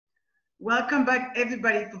Welcome back,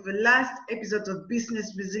 everybody, for the last episode of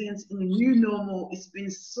Business Resilience in the New Normal. It's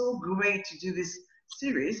been so great to do this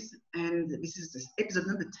series, and this is episode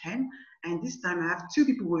number 10. And this time I have two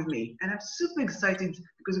people with me, and I'm super excited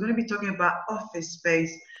because we're going to be talking about office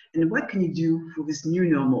space and what can you do for this new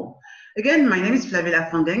normal. Again, my name is Flavia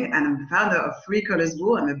Fondeng, and I'm the founder of Three Colors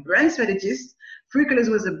Go. I'm a brand strategist. Three Colors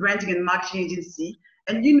was a branding and marketing agency.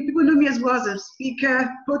 And people know me as well as a speaker,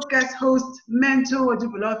 podcast host, mentor. I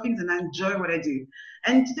do a lot of things and I enjoy what I do.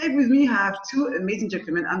 And today with me, I have two amazing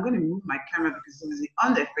gentlemen. I'm going to move my camera because it's obviously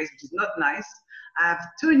on their face, which is not nice. I have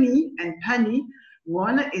Tony and Pani.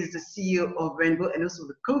 One is the CEO of Rainbow and also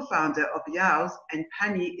the co-founder of Yows. And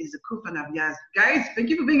Pani is the co-founder of Yows. Guys, thank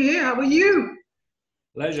you for being here. How are you?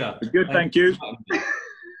 Pleasure. Good, thank you.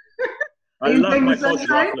 I love my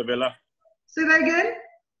photograph, Lavilla. Say that again?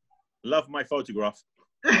 Love my photograph.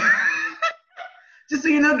 Just so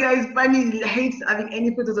you know, guys, Pani hates having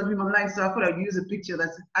any photos of him online, so I thought I'd use a picture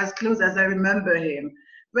that's as close as I remember him.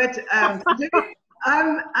 But today,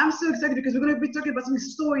 I'm so excited because we're going to be talking about something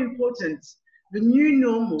so important. The new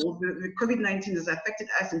normal, the COVID-19 has affected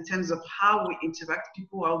us in terms of how we interact.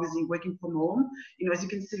 People are always working from home. You know, as you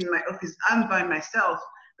can see in my office, I'm by myself.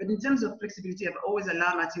 But in terms of flexibility, I've always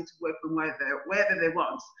allowed my team to work from wherever they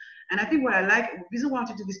want. And I think what I like, the reason why I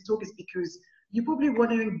want to do this talk is because you're probably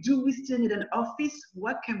wondering, do we still need an office?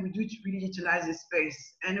 What can we do to really utilize this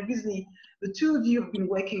space? And obviously, the two of you have been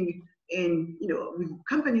working with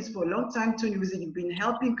companies for a long time. Tony, obviously, you've been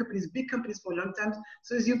helping companies, big companies for a long time.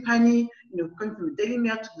 So is you, Pani, coming from the Daily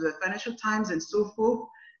Mail to the Financial Times and so forth.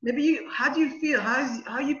 How do you feel? How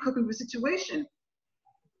are you coping with the situation?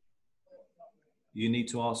 You need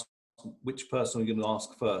to ask which person are you going to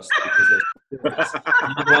ask first, because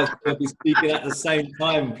otherwise they'll be speaking at the same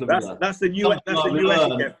time. That's the new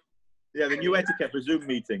etiquette. Yeah, the new etiquette for Zoom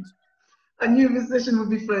meetings. A new session would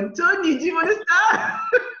be fun. Tony, do you want to start?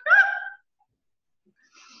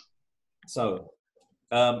 So,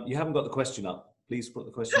 you haven't got the question up. Please put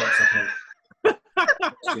the question up. It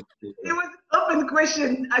was an open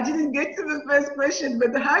question. I didn't get to the first question,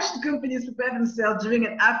 but how should companies prepare themselves during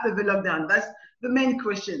and after the lockdown? That's the main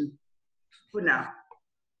question for now.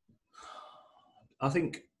 I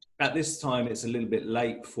think at this time it's a little bit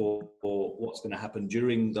late for what's going to happen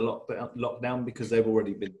during the lockdown because they've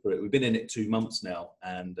already been through it. We've been in it 2 months now,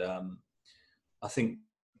 and I think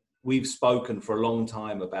we've spoken for a long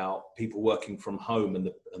time about people working from home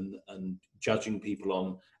and judging people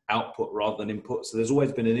on output rather than input. So there's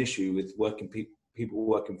always been an issue with people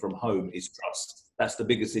working from home is trust. That's the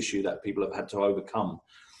biggest issue that people have had to overcome.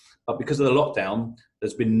 But because of the lockdown,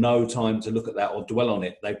 there's been no time to look at that or dwell on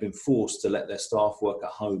it. They've been forced to let their staff work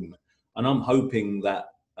at home. And I'm hoping that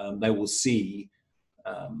they will see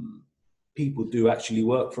people do actually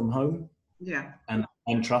work from home,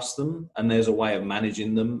 and trust them. And there's a way of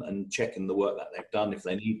managing them and checking the work that they've done if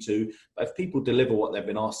they need to. But if people deliver what they've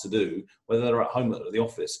been asked to do, whether they're at home or at the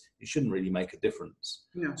office, it shouldn't really make a difference.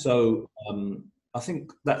 Yeah. So I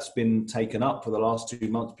think that's been taken up for the last 2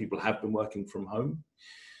 months. People have been working from home.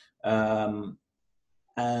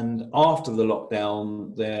 And after the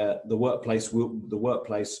lockdown, the workplace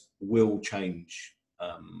will change.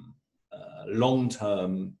 Long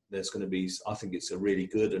term, there's going to be, I think it's a really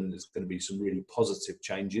good, and there's going to be some really positive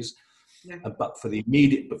changes. Yeah. But for the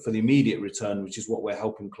immediate return, which is what we're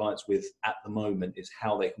helping clients with at the moment, is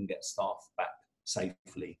how they can get staff back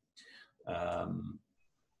safely.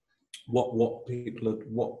 What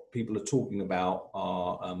people are talking about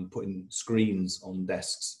are putting screens on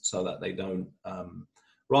desks so that they don't,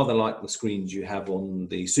 rather like the screens you have on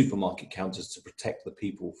the supermarket counters to protect the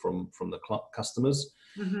people from the customers.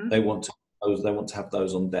 Mm-hmm. They want to have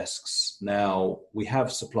those on desks. Now, we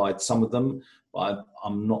have supplied some of them, but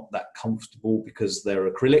I'm not that comfortable because they're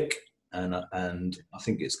acrylic, and I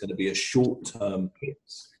think it's going to be a short-term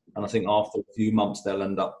fix. And I think after a few months they'll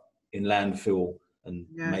end up in landfill and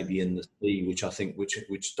maybe in the sea, which I think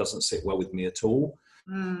which doesn't sit well with me at all.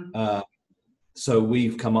 Mm. So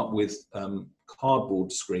we've come up with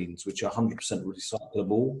cardboard screens, which are 100%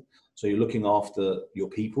 recyclable. So you're looking after your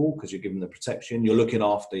people because you're giving them protection. You're looking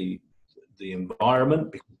after the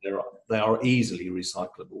environment because they are easily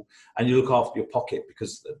recyclable, and you look after your pocket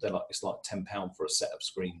because it's like £10 for a set of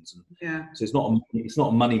screens. And so it's not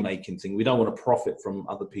a money making thing. We don't want to profit from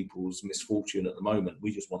other people's misfortune at the moment.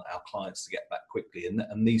 We just want our clients to get back quickly,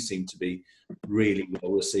 and these seem to be really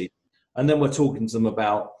well received. And then we're talking to them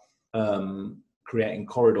about creating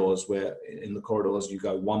corridors where in the corridors you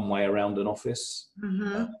go one way around an office.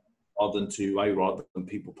 Mm-hmm. Rather than two-way, rather than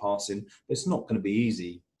people passing. It's not going to be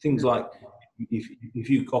easy. Things like if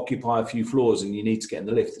you occupy a few floors and you need to get in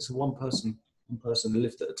the lift, it's a one-person person in the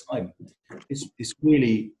lift at a time. It's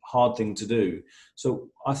really hard thing to do. So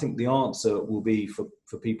I think the answer will be for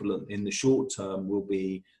people in the short term will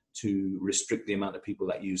be to restrict the amount of people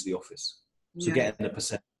that use the office. So getting a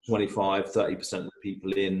percent, 25, 30% of the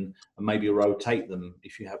people in, and maybe rotate them.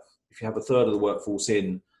 If you have a third of the workforce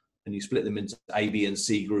in, and you split them into A, B, and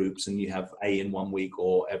C groups, and you have A in 1 week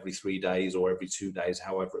or every 3 days or every 2 days,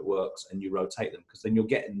 however it works, and you rotate them, because then you're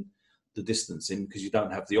getting the distance in because you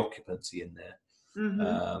don't have the occupancy in there.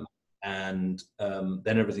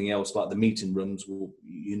 Then everything else, like the meeting rooms,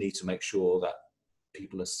 you need to make sure that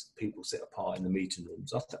people sit apart in the meeting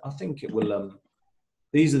rooms. I think it will.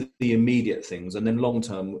 These are the immediate things, and then long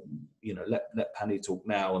term, let Pani talk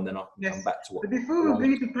now, and then I can come back to what. But before we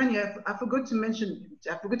bring it to Pani, I forgot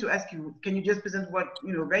to ask you. Can you just present what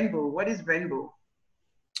Rainbow? What is Rainbow?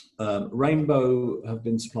 Rainbow have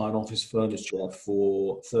been supplying office furniture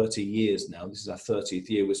for 30 years now. This is our 30th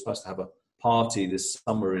year. We're supposed to have a party this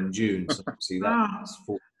summer in June, so see that's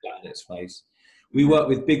falling flat in its face. We work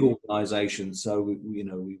with big organisations, so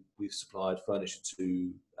we've supplied furniture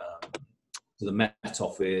to the Met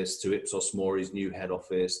Office, to Ipsos Mori's new head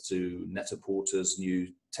office, to Net-a-Porter's new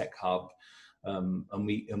tech hub, and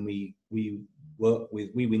we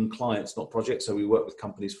win clients, not projects. So we work with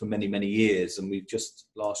companies for many, many years, and we've just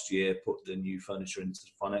last year put the new furniture into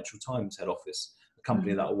the Financial Times head office, a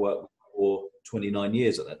company that I worked with for 29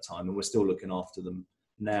 years at that time, and we're still looking after them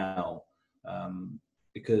now,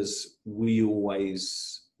 because we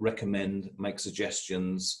always recommend, make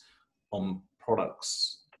suggestions on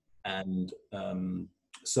products and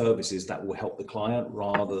services that will help the client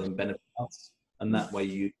rather than benefit us. And that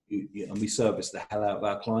way and we service the hell out of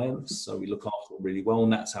our clients, so we look after them really well,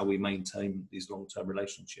 and that's how we maintain these long-term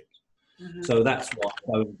relationships. So that's why,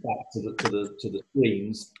 going back to the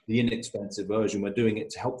screens, the inexpensive version, we're doing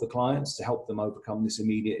it to help the clients, to help them overcome this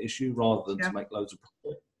immediate issue, rather than to make loads of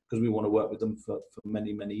profit, because we want to work with them for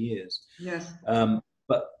many, many years.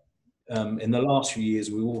 In the last few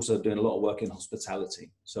years, we're also doing a lot of work in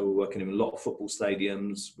hospitality. So we're working in a lot of football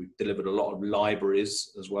stadiums. We've delivered a lot of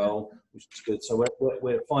libraries as well, which is good. So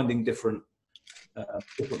we're finding different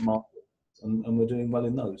markets, and we're doing well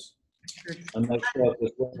in those. And they served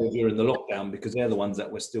us well during the lockdown, because they're the ones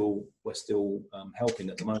that we're still helping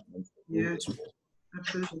at the moment. Yeah,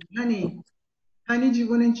 absolutely. Honey, do you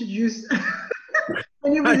want to introduce?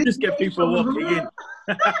 I just get people walking in.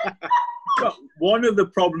 Well, one of the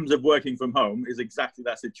problems of working from home is exactly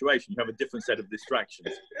that situation. You have a different set of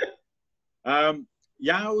distractions.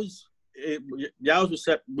 Yows was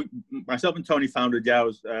set. Myself and Tony founded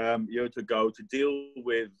Yows a year ago to deal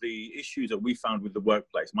with the issues that we found with the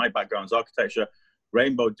workplace. My background is architecture.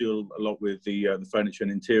 Rainbow deal a lot with the furniture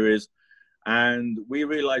and interiors, and we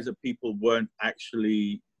realized that people weren't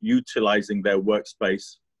actually utilizing their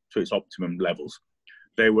workspace to its optimum levels.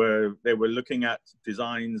 They were looking at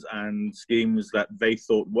designs and schemes that they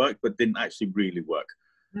thought worked, but didn't actually really work.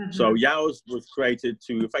 So Yows was created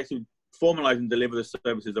to effectively formalize and deliver the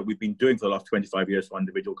services that we've been doing for the last 25 years for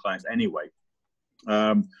individual clients anyway,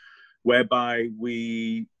 whereby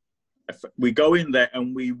we go in there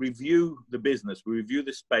and we review the business, we review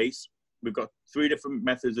the space. We've got 3 different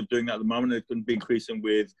methods of doing that at the moment. It's going to be increasing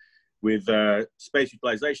with space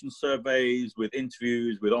utilization surveys, with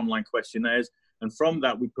interviews, with online questionnaires. And from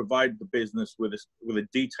that, we provide the business with a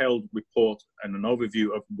detailed report and an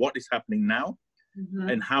overview of what is happening now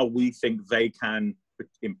and how we think they can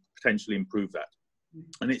potentially improve that.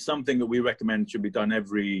 And it's something that we recommend should be done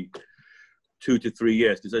every 2 to 3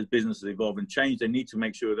 years, because as businesses evolve and change, they need to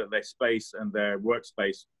make sure that their space and their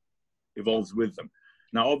workspace evolves with them.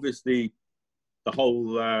 Now, obviously, the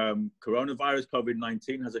whole coronavirus,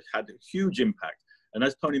 COVID-19, has had a huge impact. And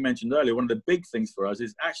as Tony mentioned earlier, one of the big things for us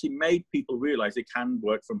is actually made people realize they can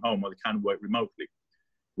work from home or they can work remotely,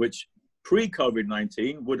 which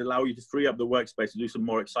pre-COVID-19 would allow you to free up the workspace to do some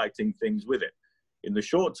more exciting things with it. In the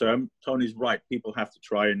short term, Tony's right. People have to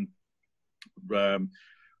try and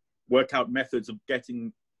work out methods of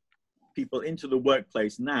getting people into the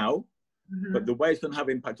workplace now. But the way it's going to have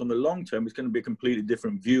impact on the long term is going to be a completely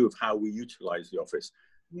different view of how we utilize the office.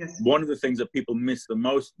 One of the things that people miss the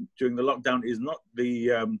most during the lockdown is not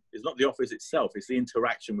the office itself. It's the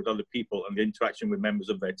interaction with other people and the interaction with members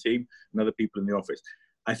of their team and other people in the office.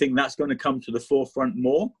 I think that's going to come to the forefront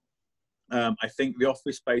more. I think the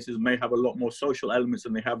office spaces may have a lot more social elements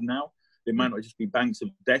than they have now. They might not just be banks of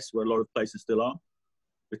desks, where a lot of places still are.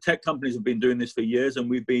 The tech companies have been doing this for years, and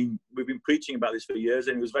we've been preaching about this for years,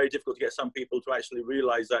 and it was very difficult to get some people to actually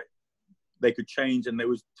realize that they could change and it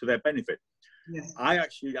was to their benefit.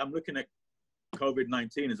 I'm looking at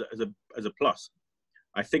COVID-19 as a plus.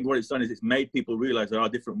 I think what it's done is it's made people realize there are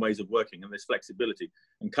different ways of working and there's flexibility.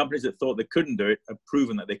 And companies that thought they couldn't do it have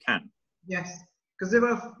proven that they can. Yes, because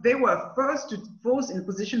they were forced in a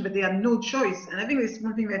position, but they had no choice. And I think it's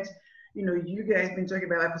one thing that, you know, you guys have been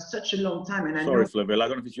talking about for such a long time. And Sorry, Flavia, I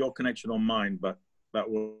don't know if it's your connection or mine, but that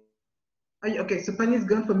will. Okay, so Penny's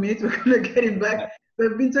gone for a minute. We're going to get him back.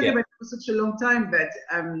 We've been talking about it for such a long time that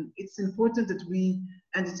it's important that we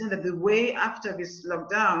understand that the way after this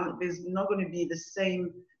lockdown, there's not going to be the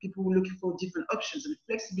same. People who are looking for different options, and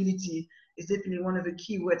flexibility is definitely one of the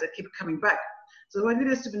key words that keep coming back. So that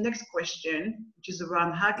leads us to the next question, which is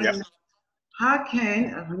around how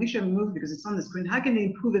can I'll make sure I move because it's on the screen. How can they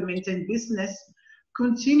improve and maintain business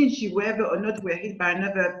continuity whether or not we're hit by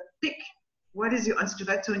another peak? What is your answer to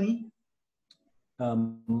that, Tony?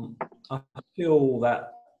 I feel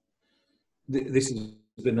that this has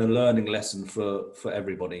been a learning lesson for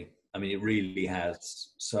everybody. I mean, it really has.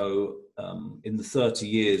 So in the 30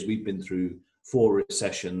 years, we've been through 4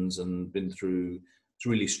 recessions and been through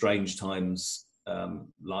really strange times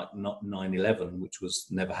like 9/11, which was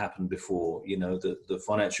never happened before. You know, the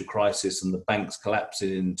financial crisis and the banks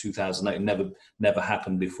collapsing in 2008 never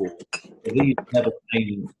happened before.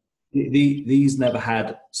 These never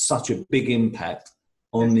had such a big impact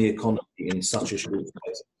on the economy in such a short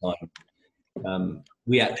space of time.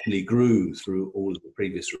 We actually grew through all of the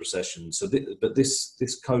previous recessions. So, but this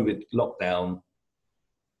COVID lockdown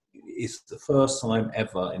is the first time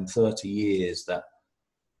ever in 30 years that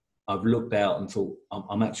I've looked out and thought,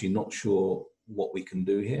 I'm actually not sure what we can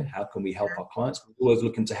do here. How can we help our clients? We're always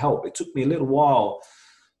looking to help. It took me a little while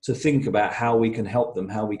to think about how we can help them,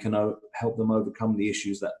 how we can help them overcome the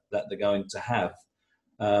issues that they're going to have.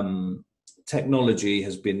 Technology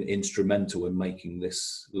has been instrumental in making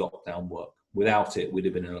this lockdown work. Without it, we'd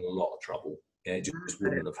have been in a lot of trouble. Yeah, it just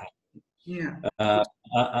wouldn't have happened. Yeah.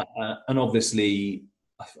 And obviously,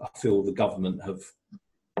 I feel the government have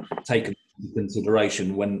taken into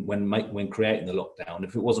consideration when creating the lockdown.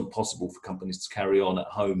 If it wasn't possible for companies to carry on at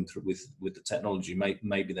home with the technology,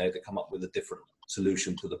 maybe they'd have come up with a different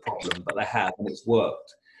solution to the problem. But they have, and it's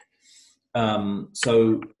worked.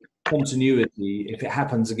 So continuity, if it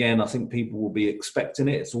happens again, I think people will be expecting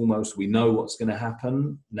it. It's almost, we know what's going to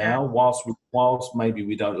happen now, whilst maybe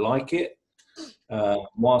we don't like it,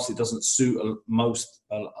 whilst it doesn't suit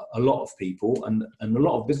a lot of people, and a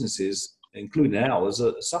lot of businesses, including ours,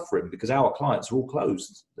 are suffering because our clients are all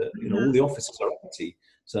closed. You know, all the offices are empty.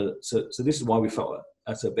 So this is why we felt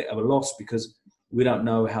that's a bit of a loss, because we don't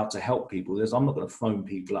know how to help people. I'm not going to phone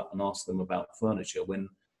people up and ask them about furniture when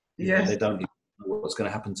you know, they don't know what's going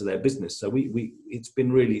to happen to their business. So it's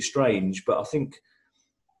been really strange, but I think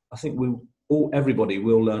everybody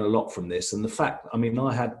will learn a lot from this. And the fact, I mean,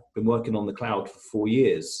 I had been working on the cloud for 4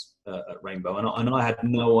 years at Rainbow, and I had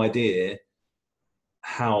no idea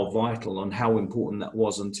how vital and how important that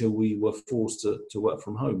was until we were forced to work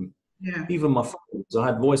from home. Yeah. Even my phones, I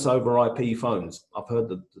had voice over IP phones. I've heard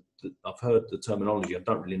the terminology. I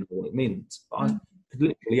don't really know what it means, but I could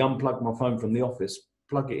literally unplug my phone from the office,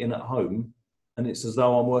 plug it in at home, and it's as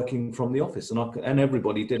though I'm working from the office. And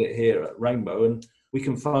everybody did it here at Rainbow, and we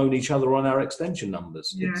can phone each other on our extension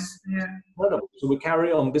numbers. Yeah, it's incredible. So we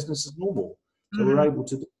carry on business as normal. So we're able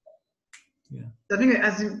to do that. Yeah. I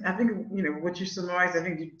think you know what you summarized. I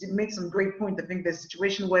think you did make some great points. I think there's a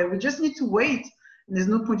situation where we just need to wait, and there's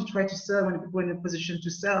no point to try to sell when people are in a position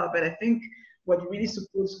to sell. But I think what really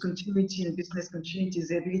supports continuity and business continuity is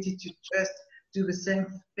the ability to just do the same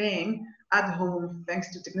thing at home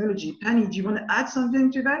thanks to technology. Penny, do you want to add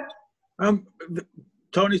something to that?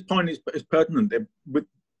 Tony's point is pertinent. With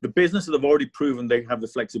the businesses have already proven they have the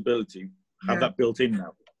flexibility, have that built in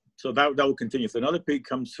now. So that will continue. If another peak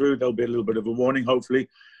comes through, there'll be a little bit of a warning, hopefully,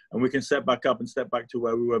 and we can step back up and step back to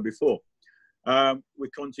where we were before.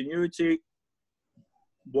 With continuity,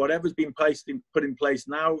 whatever's been put in place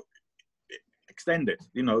now, extend it.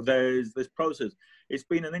 You know, there's this process. It's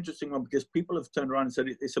been an interesting one because people have turned around and said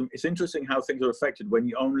it's interesting how things are affected when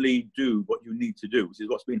you only do what you need to do, which is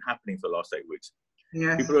what's been happening for the last 8 weeks.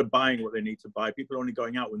 Yes. People are buying what they need to buy. People are only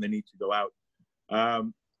going out when they need to go out.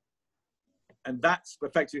 And that's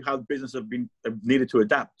effectively how business have needed to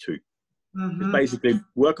adapt to. It's basically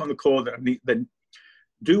work on the core, then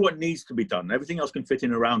do what needs to be done. Everything else can fit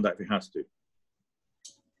in around that if it has to.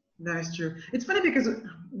 That is true. It's funny because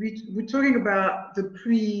we're talking about the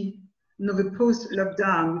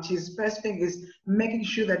post-lockdown, which is first thing is making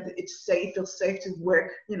sure that it's safe, feels safe to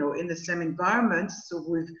work, you know, in the same environment. So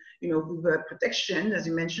with protection, as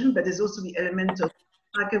you mentioned, but there's also the element of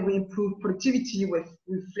how can we improve productivity with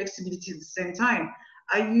flexibility at the same time.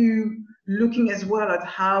 Are you looking as well at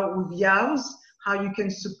how with YOWS, how you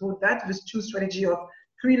can support that, this two strategy of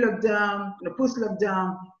pre-lockdown,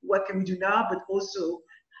 post-lockdown, what can we do now, but also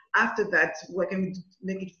after that, what can we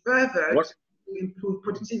make it further to improve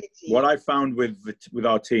productivity? What I found with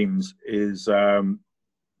our teams is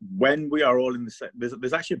when we are all in the same,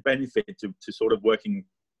 there's actually a benefit to sort of working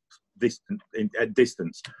at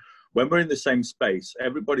distance. When we're in the same space,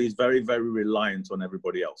 everybody is very, very reliant on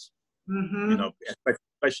everybody else. Mm-hmm. You know,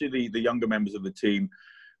 especially the younger members of the team.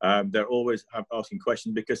 They're always asking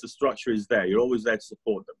questions because the structure is there. You're always there to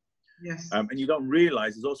support them. Yes. And you don't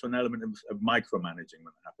realize there's also an element of micromanaging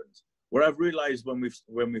when it happens. What I've realized when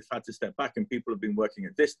we've had to step back and people have been working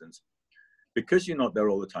at distance, because you're not there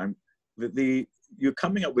all the time, you're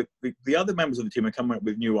coming up with the other members of the team are coming up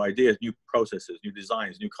with new ideas, new processes, new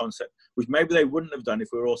designs, new concepts, which maybe they wouldn't have done if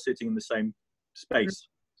we were all sitting in the same space.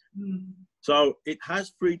 Mm-hmm. So it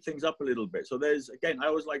has freed things up a little bit. So there's, again, I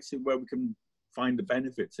always like to see where we can find the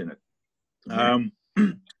benefits in it.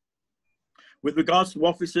 Mm-hmm. With regards to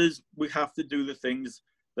officers, we have to do the things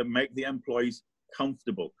that make the employees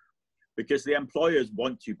comfortable, because the employers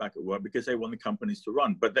want you back at work because they want the companies to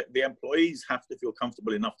run. But the employees have to feel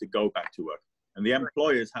comfortable enough to go back to work. And the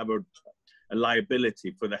employers have a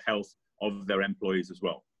liability for the health of their employees as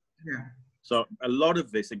well. Yeah. So a lot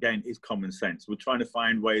of this, again, is common sense. We're trying to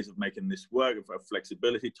find ways of making this work, of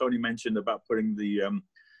flexibility. Tony mentioned about putting the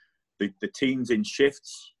teams in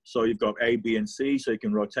shifts. So you've got A, B, and C, so you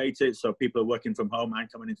can rotate it. So people are working from home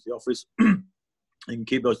and coming into the office. You can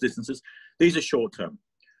keep those distances. These are short term.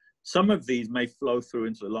 Some of these may flow through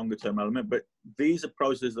into the longer term element, but these are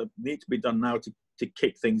processes that need to be done now to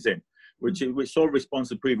kick things in, which sort of responds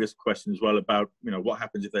to the previous question as well about, you know, what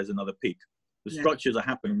happens if there's another peak. The structures are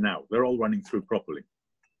happening now. They're all running through properly.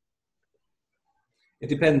 It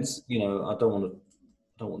depends, you know, I don't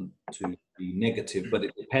want to be negative, but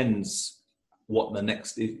it depends what the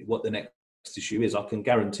next issue is. I can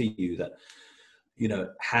guarantee you that, you know,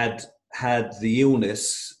 had the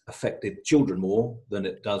illness affected children more than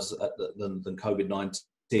it does than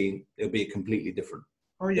COVID-19, it'll be completely different.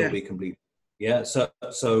 Oh yeah. It'll be completely, yeah.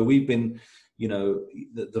 So we've been, you know,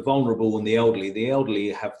 the vulnerable and the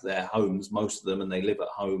elderly have their homes, most of them, and they live at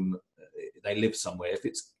home. They live somewhere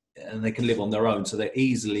and they can live on their own, so they're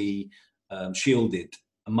easily shielded,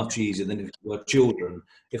 and much easier than if it were children.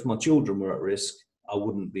 If my children were at risk, I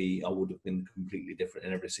would have been completely different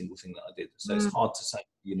in every single thing that I did. So it's hard to say,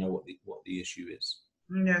 you know, what the issue is.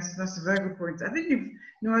 Yes, that's a very good point. I think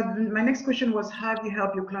my next question was, how do you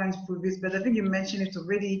help your clients through this? But I think you mentioned it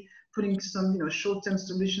already, putting some, short-term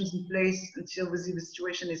solutions in place until the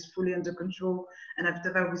situation is fully under control. And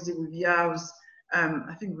after that, with Riaz,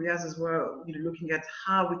 I think Riaz as well, looking at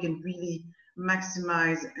how we can really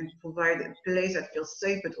maximize and provide a place that feels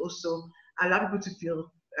safe, but also allow people to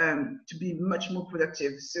feel to be much more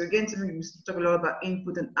productive. So again, we talk a lot about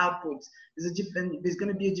input and output. There's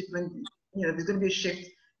going to be a shift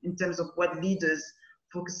in terms of what leaders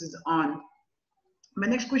focuses on. My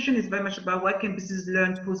next question is very much about what can businesses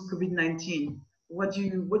learn post COVID-19. What do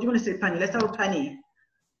you want to say, Pani? Let's start with Pani.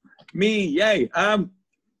 Me, yay.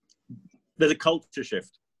 There's a culture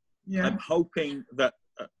shift. Yeah. I'm hoping that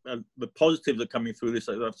the positives that are coming through this,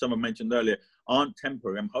 as someone mentioned earlier, aren't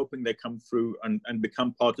temporary. I'm hoping they come through and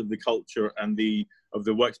become part of the culture and of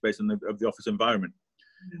the workspace and of the office environment.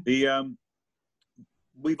 Mm-hmm.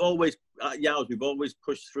 We've always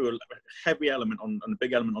pushed through a heavy element a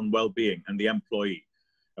big element on well-being and the employee.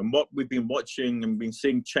 And what we've been watching and been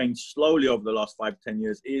seeing change slowly over the last 5 to 10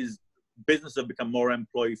 years is businesses have become more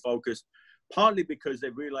employee focused, partly because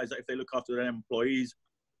they've realized that if they look after their employees,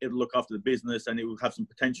 it'll look after the business and it will have some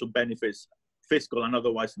potential benefits, fiscal and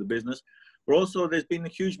otherwise, to the business. But also there's been a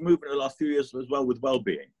huge movement in the last few years as well with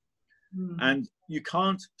well-being. And you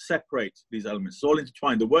can't separate these elements. It's all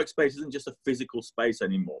intertwined. The workspace isn't just a physical space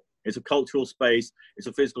anymore. It's a cultural space, it's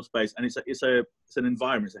a physical space, and it's an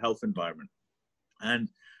environment, it's a health environment. And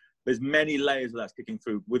there's many layers of that's kicking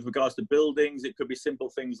through. With regards to buildings, it could be simple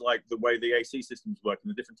things like the way the AC systems work and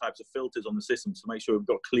the different types of filters on the systems to make sure we've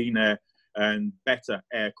got clean air and better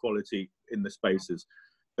air quality in the spaces.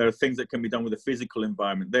 There are things that can be done with the physical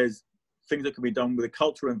environment. There's things that can be done with the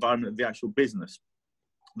cultural environment of the actual business,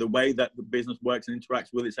 the way that the business works and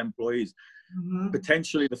interacts with its employees,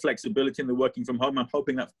 potentially the flexibility in the working from home. I'm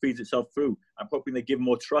hoping that feeds itself through. I'm hoping they give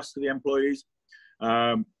more trust to the employees.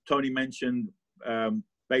 Tony mentioned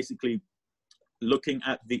basically looking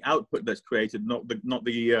at the output that's created, not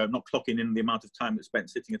clocking in the amount of time that's spent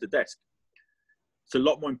sitting at a desk. It's a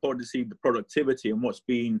lot more important to see the productivity and what's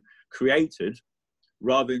being created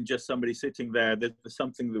rather than just somebody sitting there. There's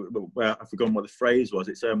something where I've forgotten what the phrase was.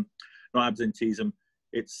 It's not absenteeism.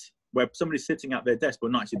 It's where somebody's sitting at their desk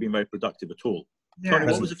but not actually being very productive at all. Yeah.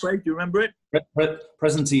 Tony, what was the phrase? Do you remember it?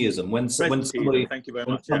 Presenteeism. When somebody, Thank you very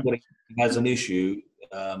when much. Yeah. somebody has an issue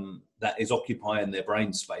that is occupying their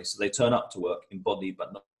brain space, so they turn up to work in body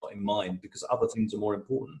but not in mind because other things are more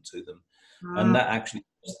important to them. And that actually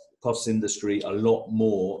costs industry a lot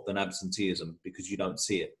more than absenteeism because you don't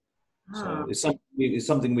see it. So it's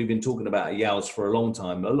something we've been talking about at Yowes for a long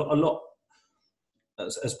time. A lot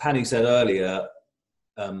as Pani said earlier,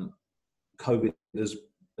 COVID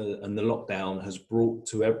and the lockdown has brought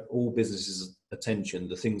to all businesses' attention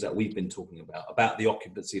the things that we've been talking about the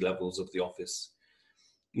occupancy levels of the office.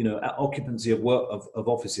 You know, occupancy of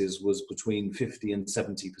offices was between 50 and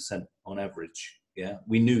 70% on average. Yeah,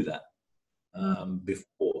 we knew that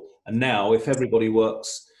before. And now, if everybody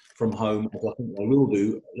works from home, as I think they will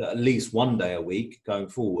do, at least one day a week going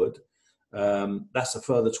forward, that's a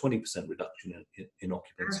further 20% reduction in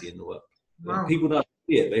occupancy in the work. Wow. People don't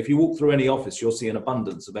see it, but if you walk through any office, you'll see an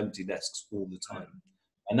abundance of empty desks all the time.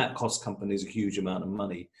 And that costs companies a huge amount of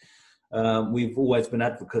money. We've always been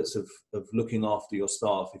advocates of looking after your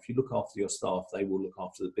staff. If you look after your staff, they will look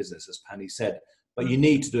after the business, as Pani said. But you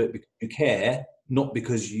need to do it because you care, not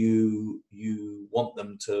because you want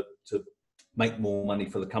them to make more money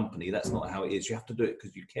for the company. That's not how it is. You have to do it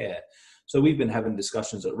because you care. So we've been having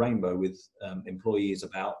discussions at Rainbow with employees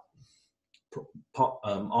about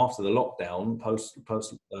after the lockdown, post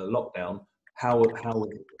lockdown, how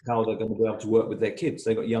they're going to be able to work with their kids.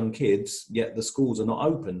 They've got young kids, yet the schools are not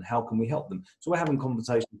open. How can we help them? So we're having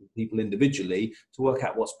conversations with people individually to work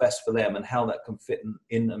out what's best for them and how that can fit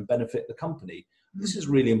in and benefit the company. This is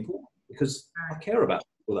really important because I care about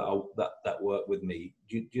people that work with me.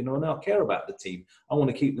 Do you know? And I care about the team. I want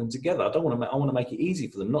to keep them together. I want to make it easy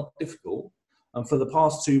for them, not difficult. And for the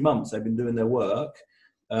past 2 months, they've been doing their work.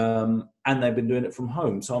 And they've been doing it from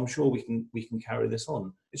home, so I'm sure we can carry this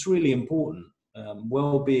on. It's really important.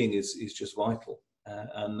 Well-being is just vital,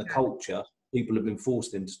 and the culture. People have been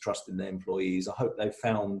forced into trusting their employees. I hope they've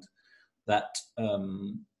found that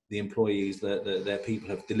the employees, their people,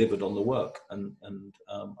 have delivered on the work, and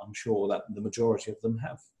I'm sure that the majority of them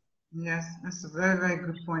have. Yes, that's a very, very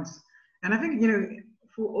good point. And I think,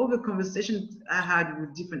 for all the conversations I had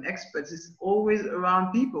with different experts, it's always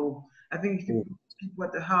around people. I think if you put people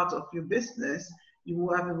at the heart of your business, you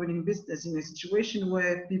will have a winning business. In a situation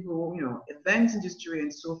where people, events industry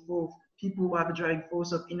and so forth, people have a driving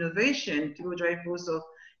force of innovation, people driving force of,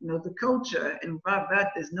 the culture, and without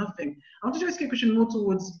that, there's nothing. I want to ask you a question more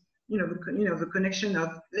towards, the connection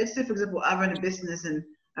of, let's say, for example, I run a business and,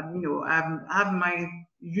 I have my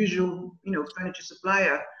usual, furniture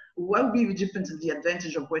supplier. What would be the difference and the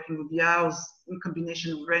advantage of working with Yowes in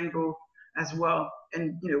combination with Rainbow as well?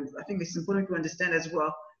 And, I think it's important to understand as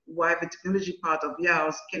well why the technology part of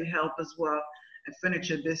Yowes can help as well a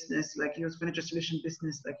furniture business like yours, furniture solution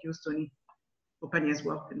business like yours, Tony, or Pani as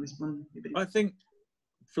well can respond. I think,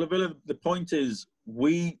 Flavilla, the point is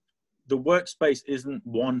the workspace isn't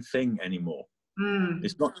one thing anymore.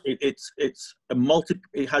 It's not, it's a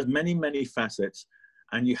it has many, many facets,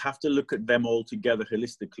 and you have to look at them all together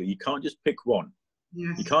holistically. You can't just pick one.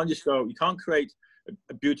 Yes. You can't create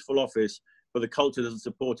a beautiful office, but the culture doesn't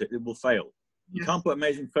support it. It will fail. You can't put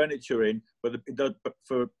amazing furniture in, but that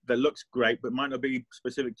looks great, but might not be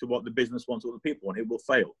specific to what the business wants or the people want. It will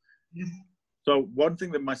fail. Yes. So one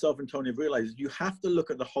thing that myself and Tony have realized is you have to look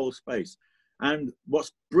at the whole space. And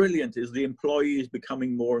what's brilliant is the employee is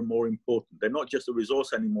becoming more and more important. They're not just a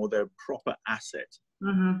resource anymore, they're a proper asset.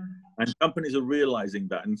 Mm-hmm. And companies are realizing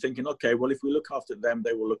that and thinking, okay, well, if we look after them,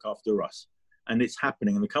 they will look after us. And it's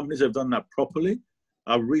happening. And the companies that have done that properly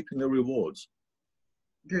are reaping the rewards.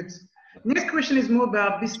 Good. Next question is more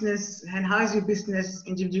about business and how is your business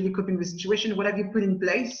individually coping with the situation? What have you put in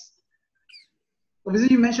place?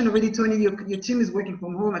 Obviously, you mentioned already, Tony, your team is working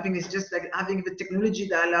from home. I think it's just like having the technology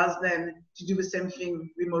that allows them to do the same thing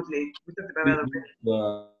remotely. We talked about that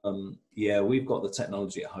already. Yeah, we've got the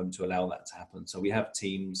technology at home to allow that to happen. So we have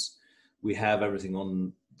Teams, we have everything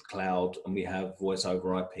on the cloud, and we have voice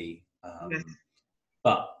over IP. Yes.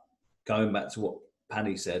 But going back to what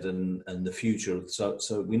Pani said and the future,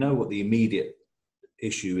 so we know what the immediate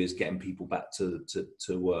issue is, getting people back to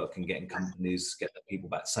work and getting companies, get the people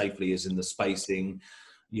back safely, is in the spacing,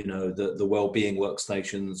 the well-being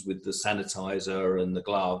workstations with the sanitizer and the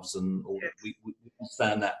gloves and all. Yes. We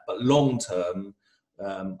understand that, but long term,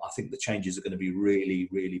 I think the changes are going to be really,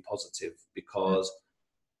 really positive, because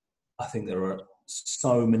I think there are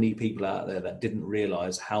so many people out there that didn't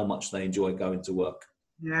realize how much they enjoy going to work.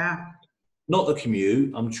 Yeah. Not the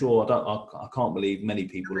commute. I'm sure I can't believe many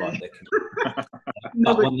people like their commute.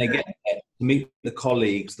 But when they get there, to meet the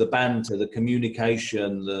colleagues, the banter, the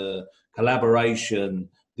communication, the collaboration,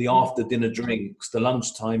 the after dinner drinks, the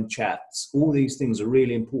lunchtime chats, all these things are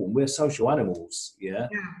really important. We're social animals, yeah?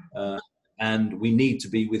 And we need to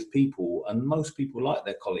be with people, and most people like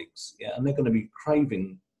their colleagues, yeah? And they're going to be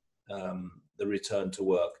craving the return to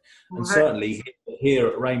work. And certainly here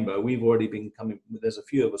at Rainbow, we've already been coming, there's a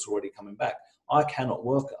few of us already coming back. I cannot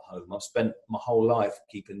work at home. I've spent my whole life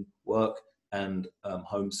keeping work and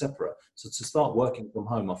home separate. So to start working from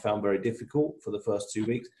home, I found very difficult for the first 2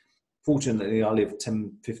 weeks. Fortunately, I live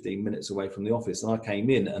 10, 15 minutes away from the office, and I came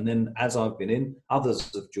in, and then as I've been in,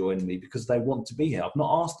 others have joined me because they want to be here. I've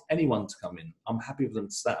not asked anyone to come in. I'm happy for them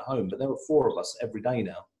to stay at home, but there are 4 of us every day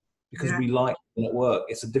now because we like being at work.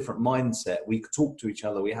 It's a different mindset. We talk to each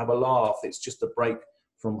other. We have a laugh. It's just a break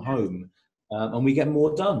from home, and we get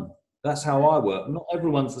more done. That's how I work. Not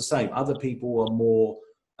everyone's the same. Other people are more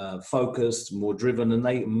focused, more driven, and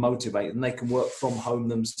they motivate, and they can work from home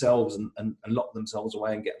themselves and lock themselves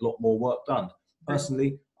away and get a lot more work done.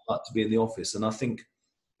 Personally, I like to be in the office, and I think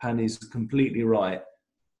Penny's completely right.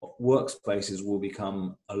 Workspaces will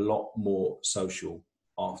become a lot more social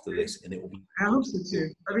after this, and it will be. I hope so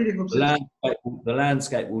too. I really hope so. The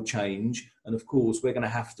landscape will change, and of course, we're going to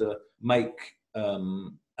have to make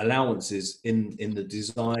allowances in the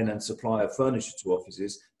design and supply of furniture to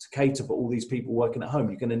offices to cater for all these people working at home.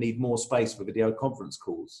 You're going to need more space for video conference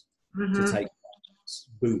calls, to take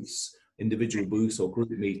booths, individual booths or group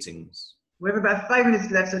meetings. We have about 5 minutes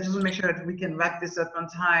left, so I just want to make sure that we can wrap this up on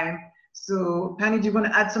time. So, Penny, do you want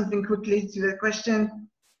to add something quickly to the question?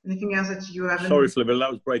 Anything else that you haven't? Sorry, Flavia, that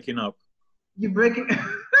was breaking up. You're breaking. This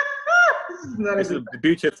is the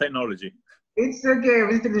beauty of technology. It's okay.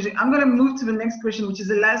 I'm going to move to the next question, which is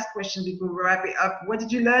the last question before we wrap it up. What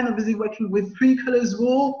did you learn? Obviously, working with 3 Colors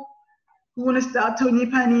Wool. Who want to start? Tony,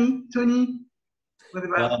 Penny? Tony? What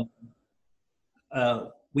about?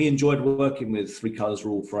 We enjoyed working with 3 Colors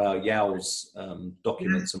Wool for our YOWS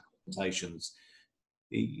documents and presentations.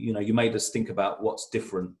 You know, you made us think about what's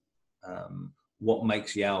different, what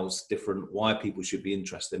makes YOWS different, why people should be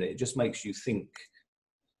interested in it. It just makes you think,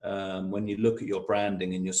 when you look at your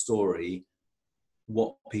branding and your story,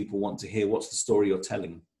 what people want to hear, what's the story you're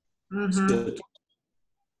telling.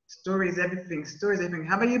 Story is everything. Story is everything.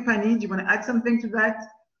 How about you, Penny? Do you want to add something to that?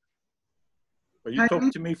 Are you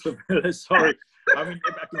talking to me, Flavia? Sorry. I mean,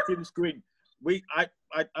 I can see the screen. I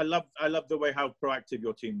love the way how proactive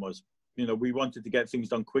your team was. You know, we wanted to get things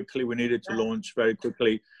done quickly. We needed to launch very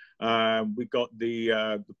quickly. We got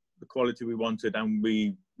the quality we wanted, and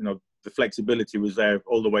we, you know, the flexibility was there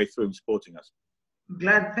all the way through, supporting us.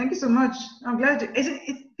 Glad. Thank you so much. I'm glad.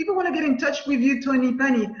 If people want to get in touch with you, Tony,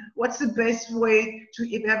 Penny, what's the best way to,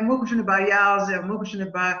 if you have more questions about YOWS, you have more questions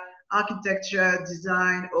about architecture,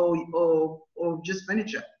 design, or just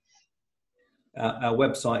furniture? Our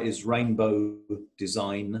website is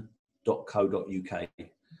rainbowdesign.co.uk.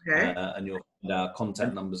 Okay. And you'll find our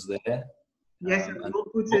contact numbers there. Yes, and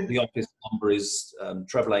the office number is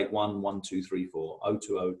 881 1234,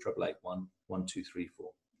 020 881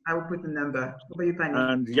 1234. I will put the number. What about you, Penny?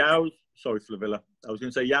 And YOWS, sorry, Flavilla. I was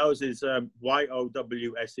going to say YOWS is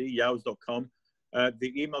YOWSE, YOWS.com.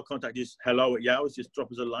 The email contact is hello@YOWS. Just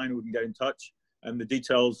drop us a line and we can get in touch. And the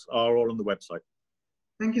details are all on the website.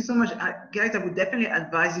 Thank you so much. Guys, I would definitely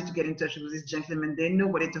advise you to get in touch with these gentlemen. They know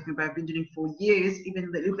what they're talking about. I've been doing it for years,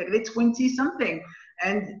 even they look like they're 20-something.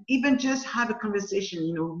 And even just have a conversation.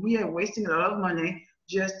 You know, we are wasting a lot of money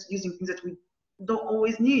just using things that we don't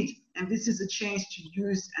always need. And this is a chance to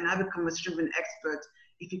use and have a conversation with an expert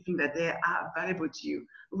if you think that they are valuable to you.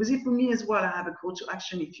 Obviously, for me as well, I have a call to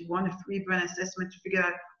action. If you want a free brand assessment to figure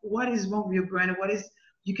out what is wrong with your brand, what is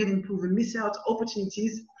you can improve and miss out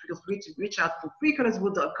opportunities, feel free to reach out to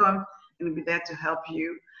 3colorswool.com and we'll be there to help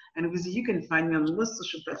you. And obviously, you can find me on most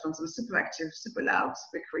social platforms. I'm super active, super loud,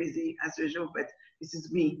 super crazy as usual, but this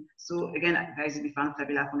is me. So again, guys, if you found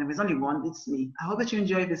Fabula, there's only one, it's me. I hope that you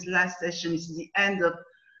enjoyed this last session. This is the end of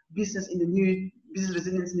business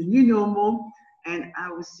resilience in the new normal. And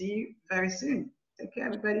I will see you very soon. Take care,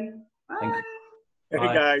 everybody. Bye. Thank you.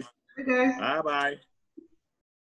 Hey, guys. Hey, guys. Bye-bye.